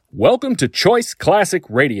Welcome to Choice Classic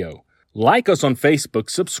Radio. Like us on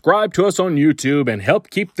Facebook, subscribe to us on YouTube, and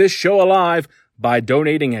help keep this show alive by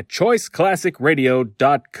donating at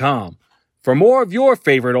choiceclassicradio.com. For more of your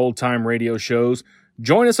favorite old-time radio shows,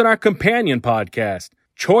 join us on our companion podcast,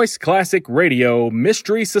 Choice Classic Radio,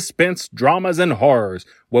 Mystery, Suspense, Dramas, and Horrors,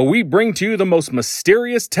 where we bring to you the most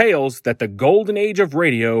mysterious tales that the golden age of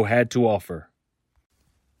radio had to offer.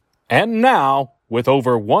 And now, with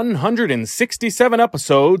over 167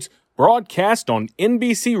 episodes broadcast on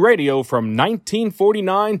NBC Radio from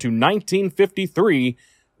 1949 to 1953,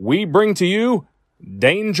 we bring to you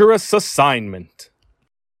Dangerous Assignment.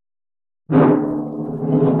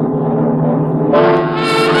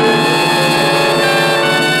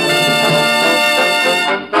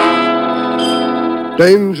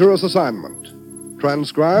 Dangerous Assignment.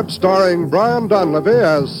 Transcribed starring Brian Donlevy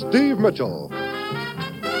as Steve Mitchell.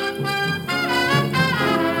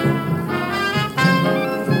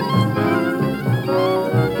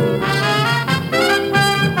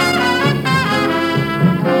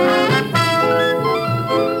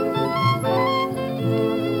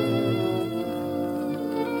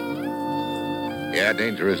 Yeah,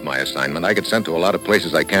 danger is my assignment. I get sent to a lot of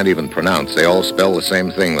places I can't even pronounce. They all spell the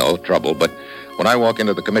same thing, though, trouble. But when I walk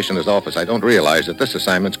into the commissioner's office, I don't realize that this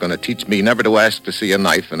assignment's going to teach me never to ask to see a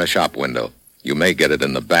knife in a shop window. You may get it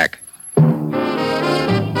in the back.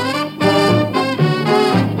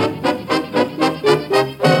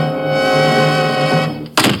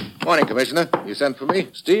 Morning, Commissioner. You sent for me?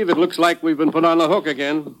 Steve, it looks like we've been put on the hook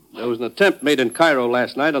again. There was an attempt made in Cairo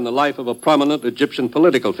last night on the life of a prominent Egyptian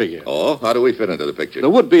political figure. Oh, how do we fit into the picture? The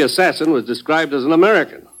would-be assassin was described as an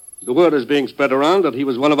American. The word is being spread around that he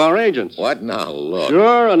was one of our agents. What? Now, look.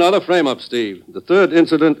 Sure, another frame-up, Steve. The third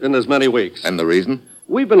incident in as many weeks. And the reason?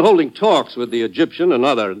 We've been holding talks with the Egyptian and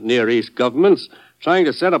other Near East governments, trying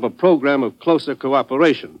to set up a program of closer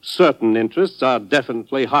cooperation. Certain interests are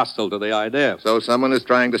definitely hostile to the idea. So someone is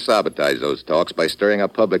trying to sabotage those talks by stirring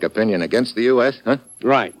up public opinion against the U.S., huh?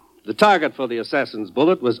 Right. The target for the assassin's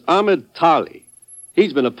bullet was Ahmed Tali.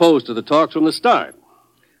 He's been opposed to the talks from the start.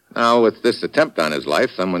 Now, with this attempt on his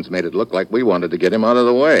life, someone's made it look like we wanted to get him out of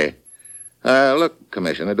the way. Look,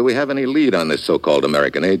 Commissioner, do we have any lead on this so-called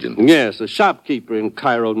American agent? Yes, a shopkeeper in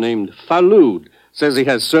Cairo named Falud says he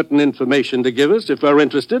has certain information to give us if we're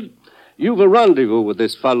interested. You've a rendezvous with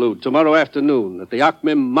this Falud tomorrow afternoon at the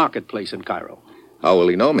Akhmim marketplace in Cairo. How will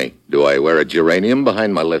he know me? Do I wear a geranium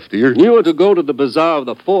behind my left ear? You are to go to the bazaar of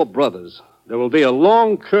the Four Brothers. There will be a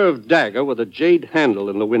long curved dagger with a jade handle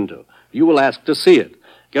in the window. You will ask to see it.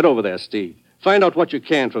 Get over there, Steve. Find out what you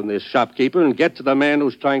can from this shopkeeper and get to the man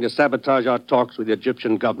who's trying to sabotage our talks with the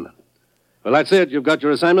Egyptian government. Well, that's it. You've got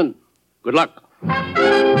your assignment. Good luck.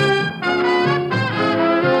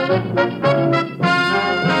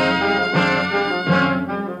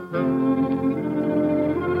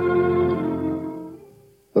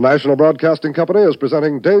 The National Broadcasting Company is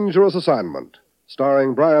presenting Dangerous Assignment,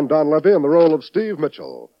 starring Brian Donlevy in the role of Steve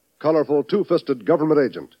Mitchell, colorful, two-fisted government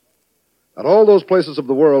agent. At all those places of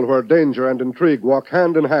the world where danger and intrigue walk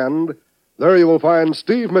hand in hand, there you will find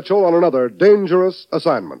Steve Mitchell on another Dangerous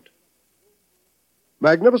Assignment.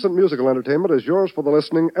 Magnificent musical entertainment is yours for the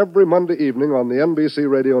listening every Monday evening on the NBC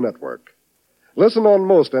Radio Network. Listen on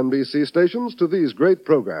most NBC stations to these great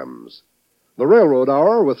programs: The Railroad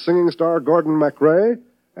Hour with singing star Gordon MacRae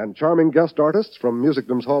and charming guest artists from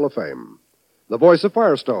Musicdom's Hall of Fame. The Voice of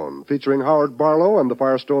Firestone, featuring Howard Barlow and the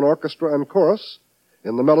Firestone Orchestra and Chorus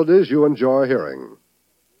in the melodies you enjoy hearing.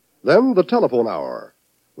 Then the Telephone Hour,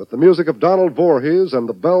 with the music of Donald Voorhees and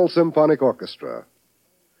the Bell Symphonic Orchestra.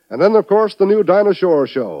 And then, of course, the new Dinah Shore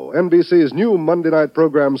Show, NBC's new Monday night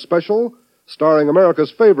program special, starring America's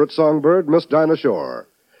favorite songbird, Miss Dinah Shore.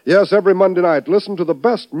 Yes, every Monday night, listen to the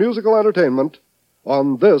best musical entertainment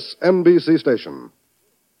on this NBC station.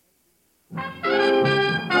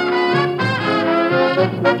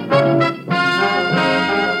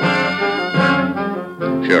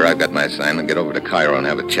 Sure, I've got my assignment. Get over to Cairo and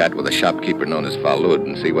have a chat with a shopkeeper known as Falud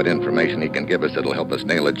and see what information he can give us that'll help us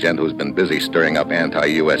nail a gent who's been busy stirring up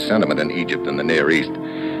anti-U.S. sentiment in Egypt and the Near East.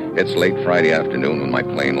 It's late Friday afternoon when my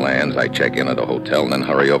plane lands. I check in at a hotel and then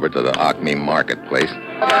hurry over to the Akhmim marketplace.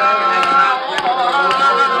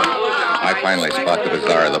 I finally spot the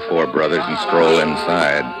bazaar of the Four Brothers and stroll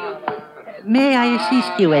inside. May I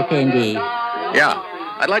assist you, Effendi? Yeah.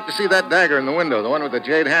 I'd like to see that dagger in the window, the one with the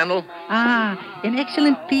jade handle. Ah, an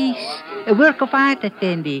excellent piece. A work of art,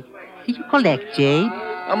 Effendi. Do you collect jade?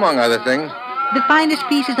 Among other things. The finest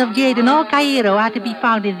pieces of jade in all Cairo are to be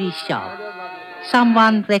found in this shop.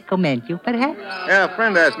 Someone recommend you, perhaps? Yeah, a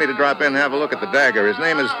friend asked me to drop in and have a look at the dagger. His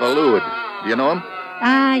name is Falud. Do you know him?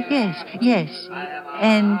 Ah, yes.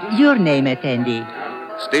 And your name, Effendi?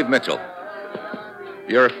 Steve Mitchell.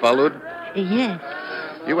 You're Falud? Yes.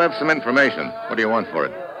 You have some information. What do you want for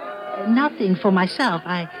it? Nothing for myself.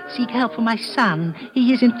 I seek help for my son.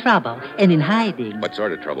 He is in trouble and in hiding. What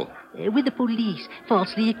sort of trouble? With the police,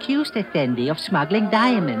 falsely accused Effendi of smuggling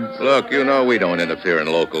diamonds. Look, you know we don't interfere in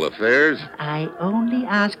local affairs. I only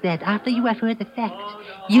ask that after you have heard the facts,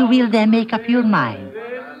 you will then make up your mind.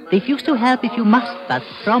 Refuse to help if you must, but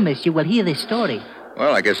promise you will hear the story.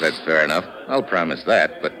 Well, I guess that's fair enough. I'll promise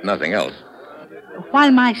that, but nothing else.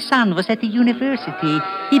 While my son was at the university,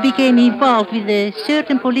 he became involved with a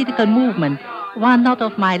certain political movement, one not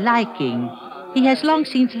of my liking. He has long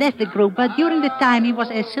since left the group, but during the time he was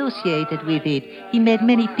associated with it, he met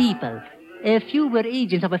many people. A few were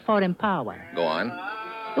agents of a foreign power. Go on.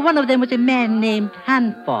 One of them was a man named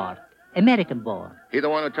Hanford, American-born. He the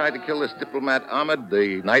one who tried to kill this diplomat Ahmed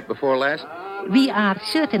the night before last? We are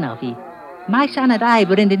certain of it. My son and I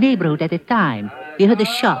were in the neighborhood at the time. We heard the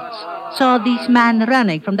shots. Saw this man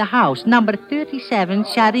running from the house, number 37,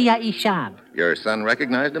 Sharia Ishab. Your son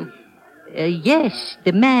recognized him? Yes,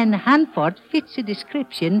 the man Hanford fits the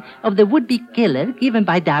description of the would-be killer given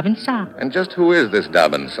by Davin San. And just who is this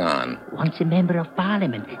Davin San? Once a member of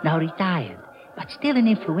parliament, now retired, but still an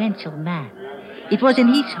influential man. It was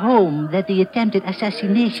in his home that the attempted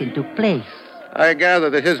assassination took place. I gather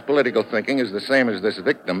that his political thinking is the same as this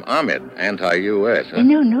victim, Ahmed, anti-U.S. Huh?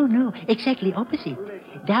 No. Exactly opposite.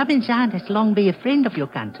 Davin San has long been a friend of your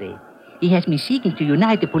country. He has been seeking to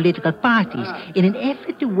unite the political parties in an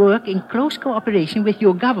effort to work in close cooperation with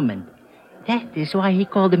your government. That is why he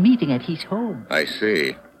called a meeting at his home. I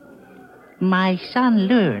see. My son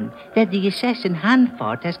learned that the assassin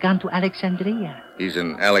Hanford has gone to Alexandria. He's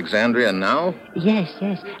in Alexandria now? Yes.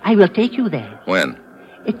 I will take you there. When?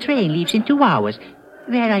 A train leaves in 2 hours.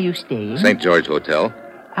 Where are you staying? St. George Hotel.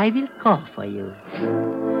 I will call for you.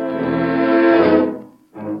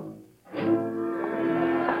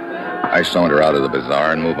 I saunter out of the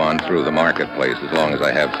bazaar and move on through the marketplace as long as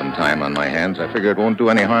I have some time on my hands. I figure it won't do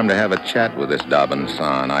any harm to have a chat with this Davin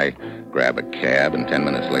San. I grab a cab, and 10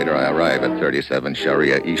 minutes later I arrive at 37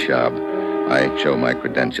 Sharia Ishab. I show my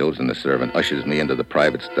credentials, and the servant ushers me into the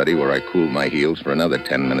private study where I cool my heels for another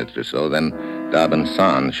 10 minutes or so. Then Davin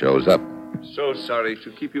San shows up. So sorry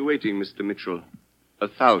to keep you waiting, Mr. Mitchell.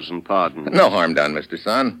 1,000 pardons. No harm done, Mr.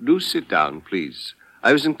 San. Do sit down, please.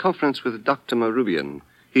 I was in conference with Dr. Marubian.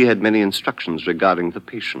 He had many instructions regarding the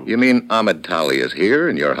patient. You mean Ahmed Tali is here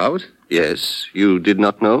in your house? Yes. You did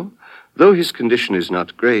not know? Though his condition is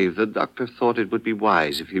not grave, the doctor thought it would be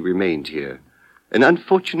wise if he remained here. An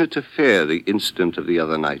unfortunate affair, the incident of the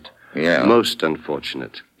other night. Yeah. Most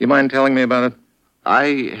unfortunate. You mind telling me about it?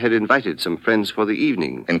 I had invited some friends for the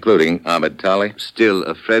evening. Including Ahmed Tali? Still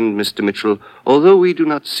a friend, Mr. Mitchell. Although we do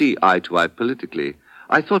not see eye to eye politically,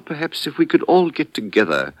 I thought perhaps if we could all get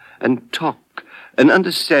together and talk, an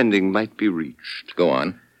understanding might be reached. Go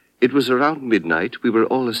on. It was around midnight. We were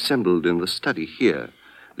all assembled in the study here.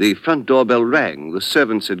 The front doorbell rang. The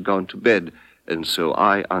servants had gone to bed, and so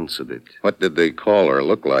I answered it. What did the caller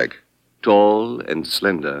look like? Tall and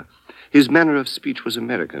slender. His manner of speech was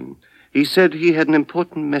American. He said he had an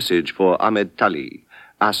important message for Ahmed Tali.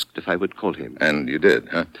 Asked if I would call him. And you did,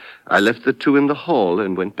 huh? I left the two in the hall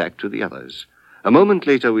and went back to the others. A moment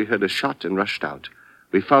later, we heard a shot and rushed out.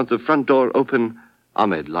 We found the front door open,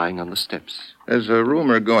 Ahmed lying on the steps. There's a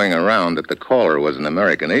rumor going around that the caller was an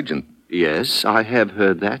American agent. Yes, I have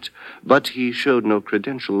heard that, but he showed no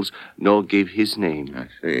credentials, nor gave his name. I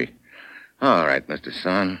see. All right, Mr.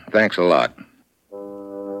 San. Thanks a lot.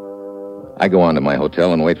 I go on to my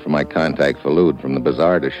hotel and wait for my contact Falud from the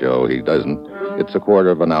bazaar to show. He doesn't. It's a quarter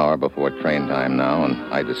of an hour before train time now, and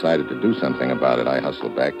I decided to do something about it. I hustle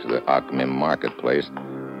back to the Akhmim marketplace.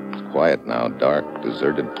 It's quiet now, dark,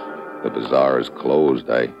 deserted. The bazaar is closed.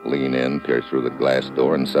 I lean in, peer through the glass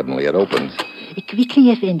door, and suddenly it opens. Quickly,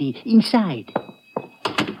 Effendi, inside.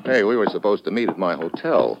 Hey, we were supposed to meet at my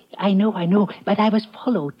hotel. I know, but I was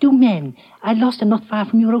followed. 2 men. I lost them not far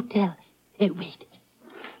from your hotel. Wait.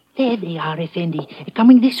 There they are, Effendi.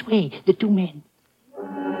 Coming this way, the 2 men.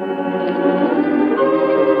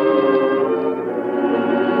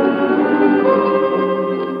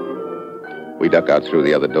 We duck out through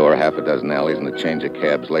the other door, half a dozen alleys, and a change of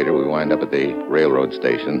cabs later, we wind up at the railroad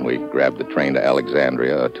station. We grab the train to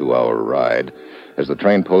Alexandria, a 2-hour ride. As the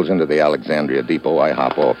train pulls into the Alexandria depot, I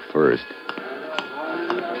hop off first.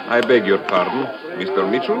 I beg your pardon, Mr.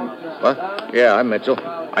 Mitchell? What? Yeah, I'm Mitchell.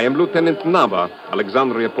 I am Lieutenant Nava,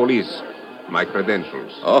 Alexandria Police. My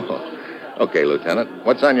credentials. Oh, okay, Lieutenant.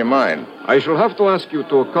 What's on your mind? I shall have to ask you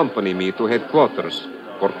to accompany me to headquarters.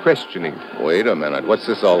 for questioning. Wait a minute. What's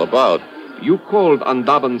this all about? You called on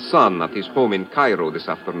Daban's son at his home in Cairo this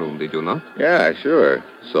afternoon, did you not? Yeah, sure.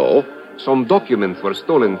 So? Some documents were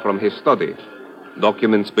stolen from his study.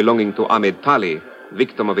 Documents belonging to Ahmed Tali,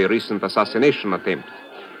 victim of a recent assassination attempt.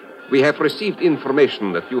 We have received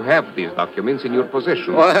information that you have these documents in your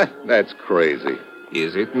possession. What? That's crazy.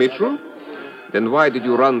 Is it, Mitchell? Then why did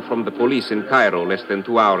you run from the police in Cairo less than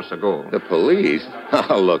 2 hours ago? The police?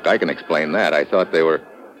 Oh, look, I can explain that. I thought they were...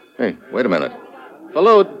 Hey, wait a minute.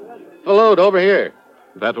 Falud, over here.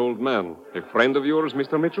 That old man, a friend of yours,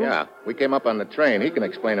 Mr. Mitchell? Yeah, we came up on the train. He can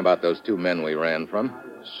explain about those 2 men we ran from.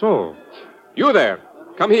 So, you there,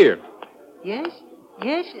 come here. Yes?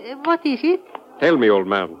 What is it? Tell me, old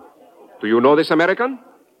man, do you know this American?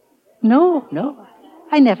 No.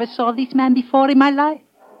 I never saw this man before in my life.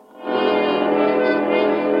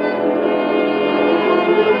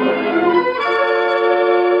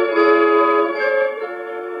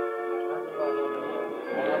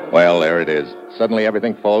 Well, there it is. Suddenly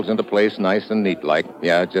everything falls into place nice and neat-like.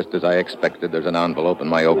 Yeah, just as I expected. There's an envelope in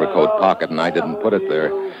my overcoat pocket, and I didn't put it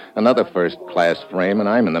there. Another first-class frame, and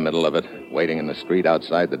I'm in the middle of it, waiting in the street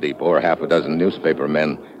outside the depot are half a dozen newspaper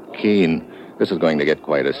men. Keen. This is going to get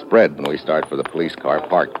quite a spread when we start for the police car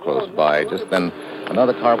parked close by. Just then,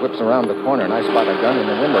 another car whips around the corner, and I spot a gun in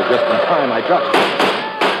the window just in time. I duck.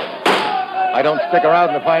 I don't stick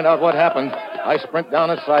around to find out what happened. I sprint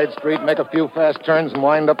down a side street, make a few fast turns, and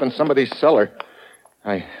wind up in somebody's cellar.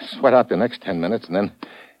 I sweat out the next 10 minutes and then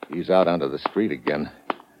ease out onto the street again.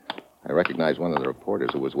 I recognize one of the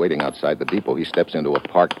reporters who was waiting outside the depot. He steps into a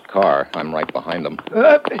parked car. I'm right behind him.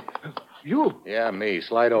 You? Yeah, me.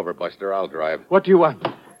 Slide over, Buster. I'll drive. What do you want?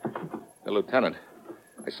 The lieutenant.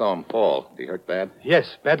 I saw him fall. Did he hurt bad?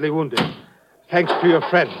 Yes, badly wounded. Thanks to your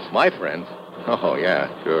friends. My friends? Oh, yeah.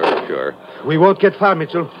 Sure. We won't get far,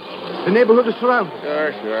 Mitchell. The neighborhood is surrounded.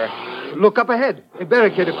 Sure. Look up ahead. A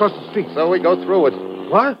barricade across the street. So we go through it.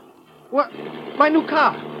 What? My new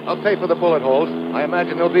car. I'll pay for the bullet holes. I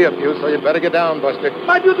imagine there'll be a few, so you'd better get down, Buster.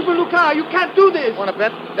 My beautiful new car. You can't do this. Want to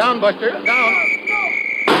bet? Down, Buster. Down.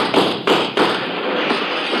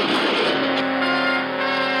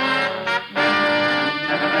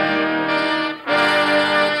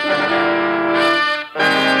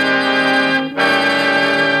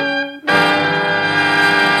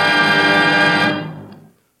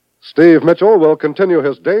 Steve Mitchell will continue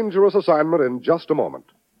his dangerous assignment in just a moment.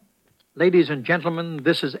 Ladies and gentlemen,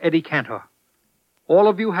 this is Eddie Cantor. All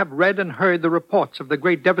of you have read and heard the reports of the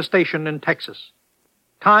great devastation in Texas.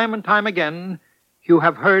 Time and time again, you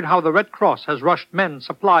have heard how the Red Cross has rushed men,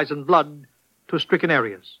 supplies, and blood to stricken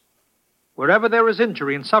areas. Wherever there is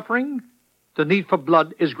injury and suffering, the need for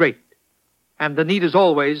blood is great. And the need is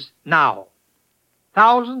always now.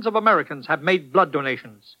 Thousands of Americans have made blood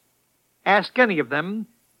donations. Ask any of them,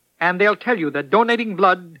 and they'll tell you that donating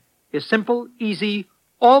blood is simple, easy,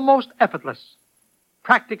 almost effortless.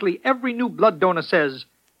 Practically every new blood donor says,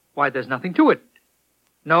 why, there's nothing to it.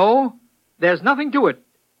 No, there's nothing to it.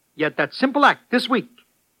 Yet that simple act this week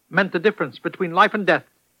meant the difference between life and death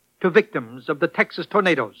to victims of the Texas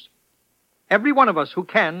tornadoes. Every one of us who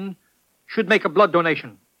can should make a blood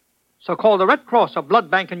donation. So call the Red Cross or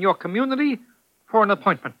blood bank in your community for an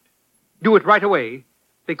appointment. Do it right away,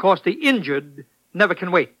 because the injured never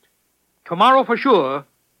can wait. Tomorrow for sure,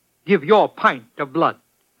 give your pint of blood.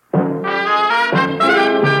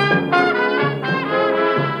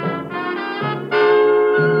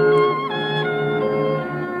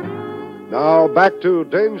 Now back to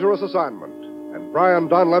Dangerous Assignment and Brian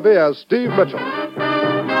Donlevy as Steve Mitchell.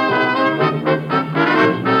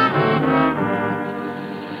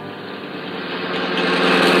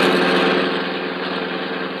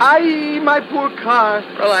 Aye, my poor car.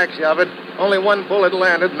 Relax, Yavid. Only one bullet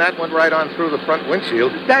landed, and that went right on through the front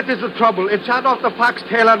windshield. That is the trouble. It shot off the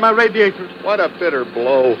foxtail on my radiator. What a bitter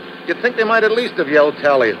blow. You'd think they might at least have yelled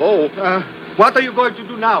tally-ho. What are you going to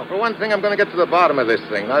do now? For one thing, I'm going to get to the bottom of this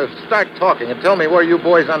thing. Now, start talking and tell me where you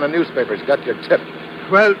boys on the newspapers got your tip.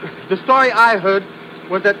 Well, the story I heard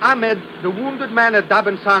was that Ahmed, the wounded man at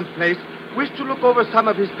Daban San's place, wished to look over some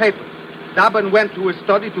of his papers. Daban went to his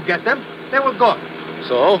study to get them. They were gone.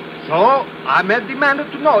 So? So, Ahmed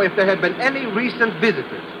demanded to know if there had been any recent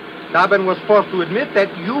visitors. Daban was forced to admit that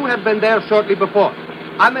you had been there shortly before.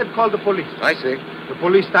 Ahmed called the police. I see. The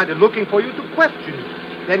police started looking for you to question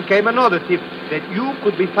you. Then came another tip that you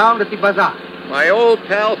could be found at the bazaar. My old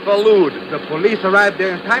pal Falud. The police arrived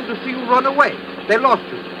there in time to see you run away. They lost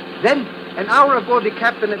you. Then, an hour ago, the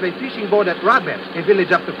captain of a fishing boat at Rabel, a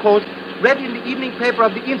village up the coast, read in the evening paper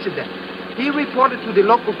of the incident. He reported to the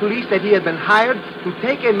local police that he had been hired to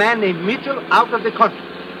take a man named Mitchell out of the country.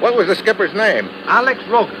 What was the skipper's name? Alex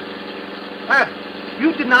Rogan.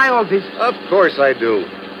 You deny all this, Of course I do.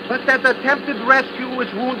 but that attempted rescue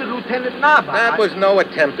was wounded Lieutenant Nava. That was no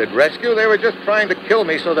attempted rescue. They were just trying to kill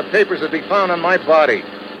me so the papers would be found on my body.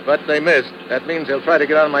 But they missed. That means they'll try to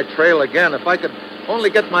get on my trail again. If I could only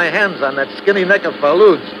get my hands on that skinny neck of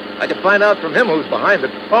Falud's, I could find out from him who's behind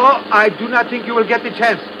it. Oh, I do not think you will get the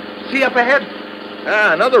chance. See up ahead?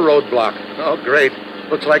 Another roadblock. Oh, great.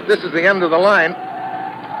 Looks like this is the end of the line.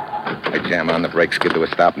 I jam on the brakes, skid to a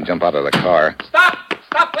stop, and jump out of the car. Stop!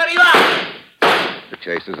 Stop where you are! The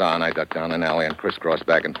chase is on. I duck down an alley and crisscross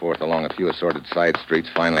back and forth along a few assorted side streets.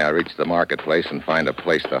 Finally, I reach the marketplace and find a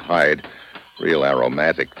place to hide. Real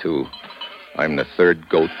aromatic, too. I'm the third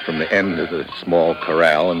goat from the end of the small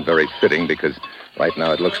corral, and very fitting because right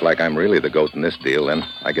now it looks like I'm really the goat in this deal. Then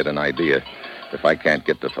I get an idea. If I can't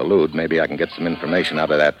get to Falud, maybe I can get some information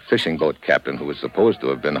out of that fishing boat captain who was supposed to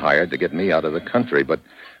have been hired to get me out of the country. But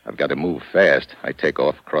I've got to move fast. I take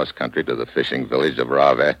off cross country to the fishing village of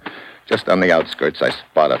Rave. Just on the outskirts, I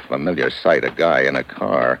spot a familiar sight, a guy in a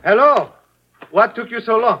car. Hello. What took you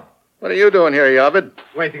so long? What are you doing here, Yavid?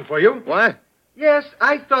 Waiting for you. What? Yes,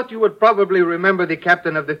 I thought you would probably remember the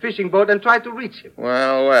captain of the fishing boat and try to reach him.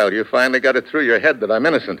 Well, you finally got it through your head that I'm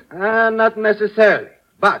innocent. Not necessarily.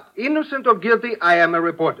 But, innocent or guilty, I am a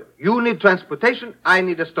reporter. You need transportation, I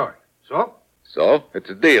need a story. So? So,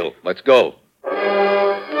 it's a deal. Let's go.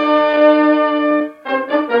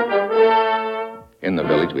 In the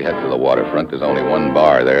village, we head to the waterfront. There's only one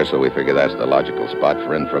bar there, so we figure that's the logical spot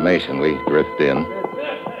for information. We drift in.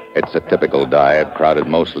 It's a typical dive, crowded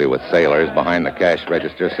mostly with sailors. Behind the cash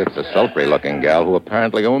register sits a sultry-looking gal who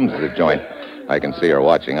apparently owns the joint. I can see her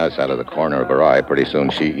watching us out of the corner of her eye. Pretty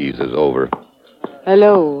soon she eases over.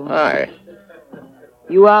 Hello. Hi.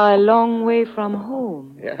 You are a long way from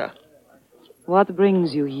home. Yeah. What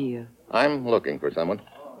brings you here? I'm looking for someone.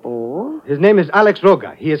 Oh? His name is Alex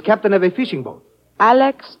Roga. He is captain of a fishing boat.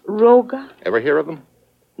 Alex Roga? Ever hear of him?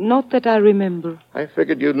 Not that I remember. I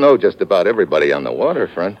figured you'd know just about everybody on the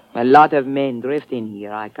waterfront. A lot of men drift in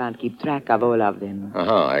here. I can't keep track of all of them.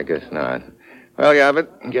 I guess not. Well,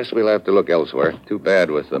 Yavid, guess we'll have to look elsewhere. Too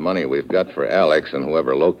bad with the money we've got for Alex and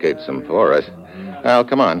whoever locates him for us. Well,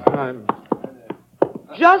 come on.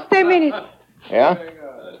 Just a minute. Yeah?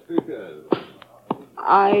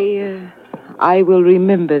 I will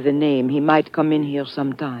remember the name. He might come in here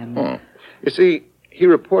sometime. You see, he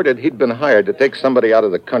reported he'd been hired to take somebody out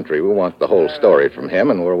of the country. We want the whole story from him,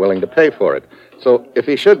 and we're willing to pay for it. So if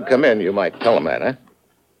he should come in, you might tell him that, huh?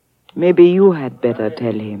 Maybe you had better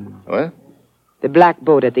tell him. What? The black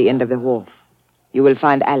boat at the end of the wharf. You will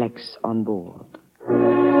find Alex on board.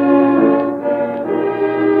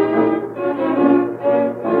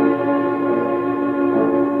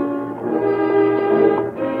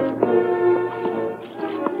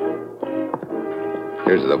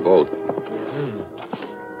 Here's the boat.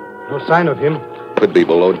 No sign of him. Could be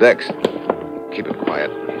below decks. Keep it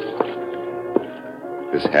quiet.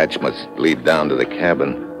 This hatch must lead down to the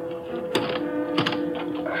cabin.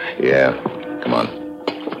 Yeah, come on.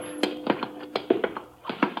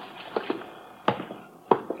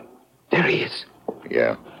 There he is.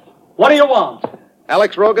 Yeah. What do you want?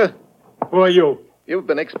 Alex Roga, Who are you? you've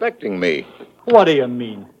been expecting me. What do you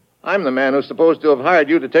mean? I'm the man who's supposed to have hired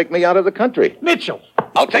you to take me out of the country. Mitchell!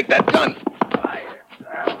 I'll take that gun.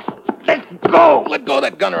 Let go! Let go of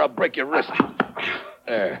that gun or I'll break your wrist.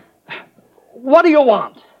 There. What do you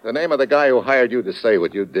want? The name of the guy who hired you to say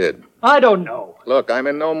what you did. I don't know. Look, I'm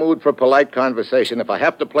in no mood for polite conversation. If I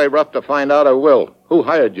have to play rough to find out, I will. Who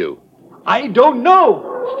hired you? I don't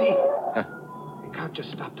know. Steve, you can't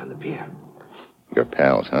just stop on the pier. You're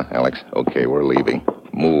pals, huh, Alex? Okay, we're leaving.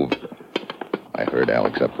 Move. I heard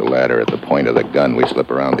Alex up the ladder at the point of the gun. We slip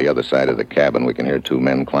around the other side of the cabin. We can hear two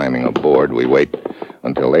men climbing aboard. We wait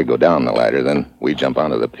until they go down the ladder. Then we jump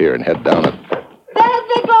onto the pier and head down it. There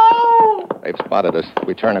they go! They've spotted us.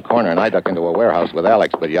 We turn a corner, and I duck into a warehouse with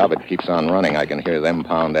Alex, but Yavid keeps on running. I can hear them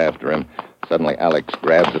pound after him. Suddenly, Alex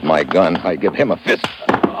grabs at my gun. I give him a fist.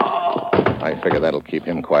 I figure that'll keep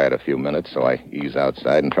him quiet a few minutes, so I ease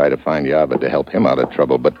outside and try to find Yavid to help him out of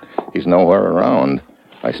trouble, but he's nowhere around.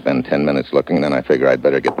 I spend 10 minutes looking, then I figure I'd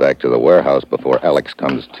better get back to the warehouse before Alex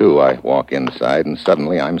comes to. I walk inside, and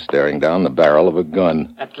suddenly I'm staring down the barrel of a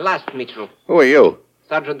gun. At last, Mitchell. Who are you?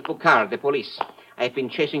 Sergeant Boucard, the police. I've been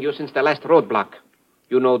chasing you since the last roadblock.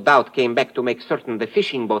 You no doubt came back to make certain the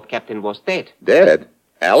fishing boat captain was dead. Dead?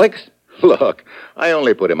 Alex? Look, I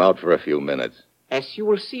only put him out for a few minutes. As you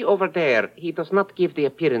will see over there, he does not give the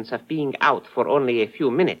appearance of being out for only a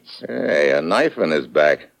few minutes. Hey, a knife in his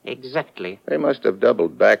back. Exactly. They must have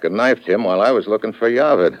doubled back and knifed him while I was looking for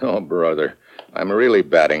Yavid. Oh, brother. I'm really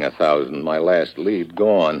batting 1,000. My last lead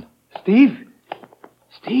gone. Steve?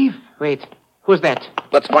 Steve? Wait. Who's that?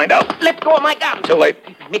 Let's find out. Let go of my gun. Too late.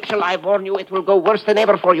 Mitchell, I warn you, it will go worse than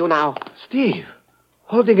ever for you now. Steve,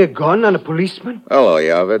 holding a gun on a policeman? Hello,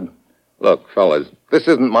 Yavid. Look, fellas, this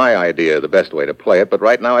isn't my idea of the best way to play it, but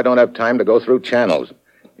right now I don't have time to go through channels.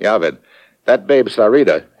 Yavid, that babe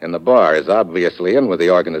Sarita in the bar is obviously in with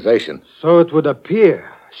the organization. So it would appear.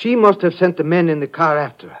 She must have sent the men in the car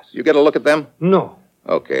after us. You get a look at them? No.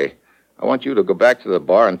 Okay. I want you to go back to the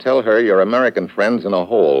bar and tell her your American friend's in a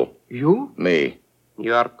hole. You? Me.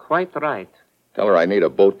 You are quite right. Tell her I need a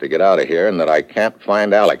boat to get out of here and that I can't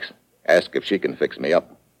find Alex. Ask if she can fix me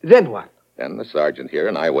up. Then what? Then the sergeant here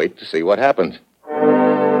and I wait to see what happens.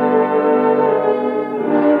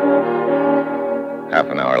 Half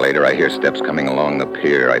an hour later, I hear steps coming along the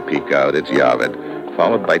pier. I peek out. It's Yavid,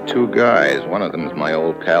 followed by two guys. One of them's my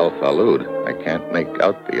old pal, Falud. I can't make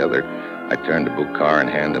out the other. I turn to Bukhar and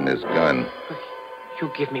hand him his gun. You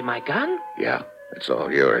give me my gun? Yeah, it's all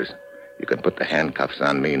yours. You can put the handcuffs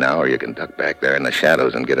on me now, or you can duck back there in the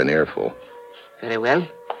shadows and get an earful. Very well.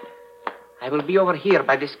 I will be over here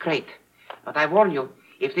by this crate. But I warn you,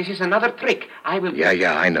 if this is another trick, I will...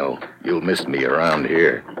 Yeah, I know. You'll miss me around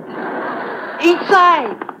here.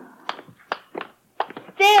 Inside!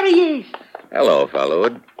 There he is! Hello,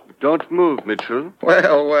 Falud. Don't move, Mitchell.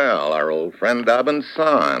 Well, our old friend Dobbin's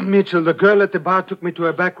son. Mitchell, the girl at the bar took me to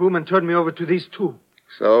her back room and turned me over to these two.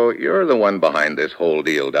 So you're the one behind this whole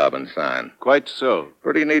deal, Dobbin's son. Quite so.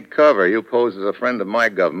 Pretty neat cover. You pose as a friend of my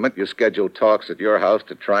government. You schedule talks at your house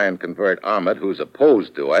to try and convert Ahmed, who's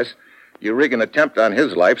opposed to us. You rig an attempt on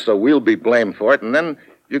his life so we'll be blamed for it, and then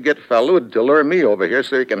you get Falud to lure me over here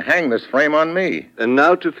so he can hang this frame on me. And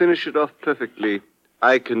now to finish it off perfectly,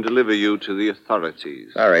 I can deliver you to the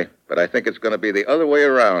authorities. Sorry, but I think it's going to be the other way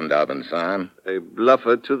around, Dobbin-san. A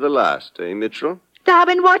bluffer to the last, eh, Mitchell?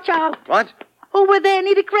 Dobbin, watch out! What? Over there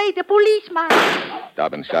near the crate, a policeman.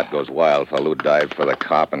 Dobbin's shot goes wild. Falud dives for the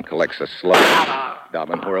cop and collects a slug.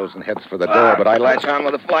 Dobbin whirls and heads for the door, but I latch on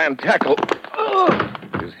with a flying tackle.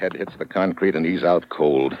 His head hits the concrete and he's out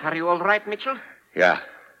cold. Are you all right, Mitchell? Yeah.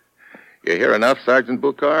 You hear enough, Sergeant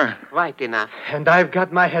Bukhar? Quite enough. And I've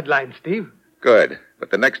got my headline, Steve. Good.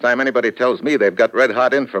 But the next time anybody tells me they've got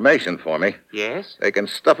red-hot information for me, Yes? they can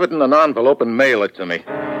stuff it in an envelope and mail it to me.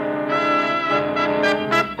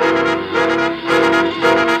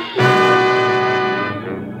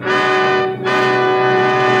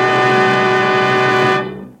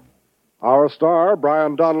 Our star,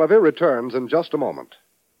 Brian Donlevy, returns in just a moment.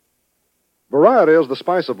 Variety is the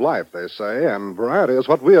spice of life, they say, and variety is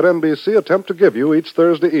what we at NBC attempt to give you each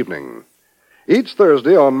Thursday evening. Each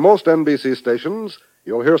Thursday on most NBC stations,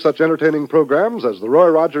 you'll hear such entertaining programs as The Roy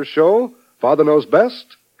Rogers Show, Father Knows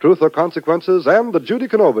Best, Truth or Consequences, and The Judy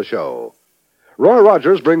Canova Show. Roy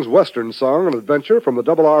Rogers brings Western song and adventure from the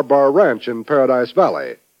Double R Bar Ranch in Paradise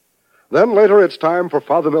Valley. Then later it's time for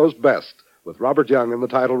Father Knows Best, with Robert Young in the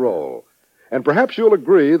title role. And perhaps you'll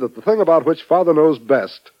agree that the thing about which Father knows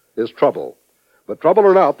best is trouble. But trouble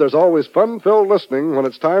or not, there's always fun-filled listening when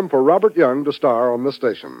it's time for Robert Young to star on this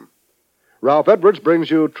station. Ralph Edwards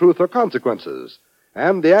brings you Truth or Consequences,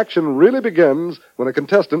 and the action really begins when a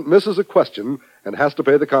contestant misses a question and has to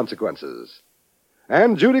pay the consequences.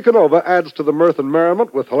 And Judy Canova adds to the mirth and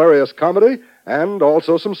merriment with hilarious comedy and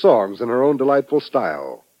also some songs in her own delightful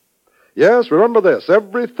style. Yes, remember this,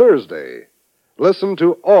 every Thursday, listen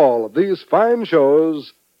to all of these fine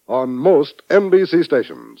shows on most NBC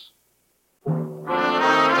stations.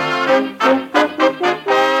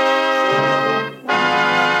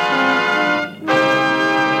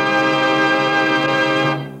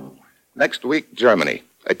 Next week, Germany.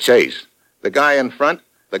 A chase. The guy in front,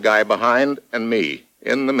 the guy behind, and me.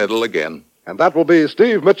 In the middle again. And that will be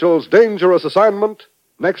Steve Mitchell's Dangerous Assignment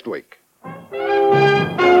next week.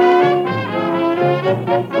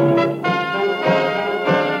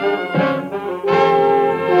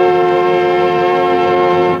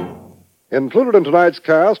 Included in tonight's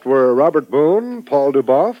cast were Robert Boone, Paul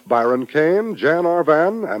Duboff, Byron Kane, Jan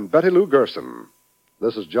Arvan, and Betty Lou Gerson.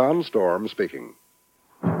 This is John Storm speaking.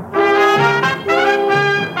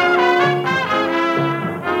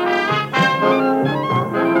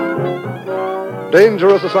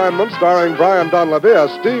 Dangerous Assignment, starring Brian Donlevy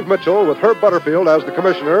as Steve Mitchell with Herb Butterfield as the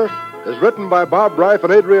commissioner, is written by Bob Reif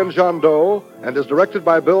and Adrian Jandot and is directed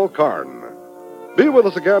by Bill Karn. Be with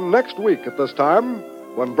us again next week at this time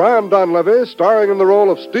when Brian Donlevy, starring in the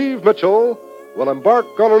role of Steve Mitchell, will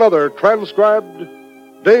embark on another transcribed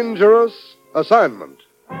Dangerous Assignment.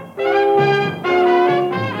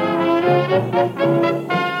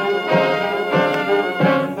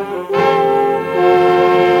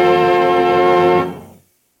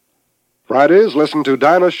 Fridays, listen to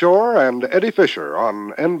Dinah Shore and Eddie Fisher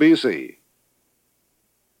on NBC.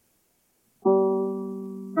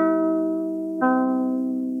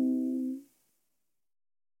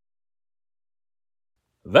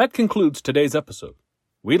 That concludes today's episode.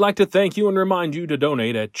 We'd like to thank you and remind you to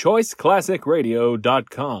donate at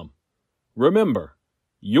choiceclassicradio.com. Remember,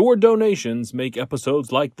 your donations make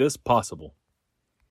episodes like this possible.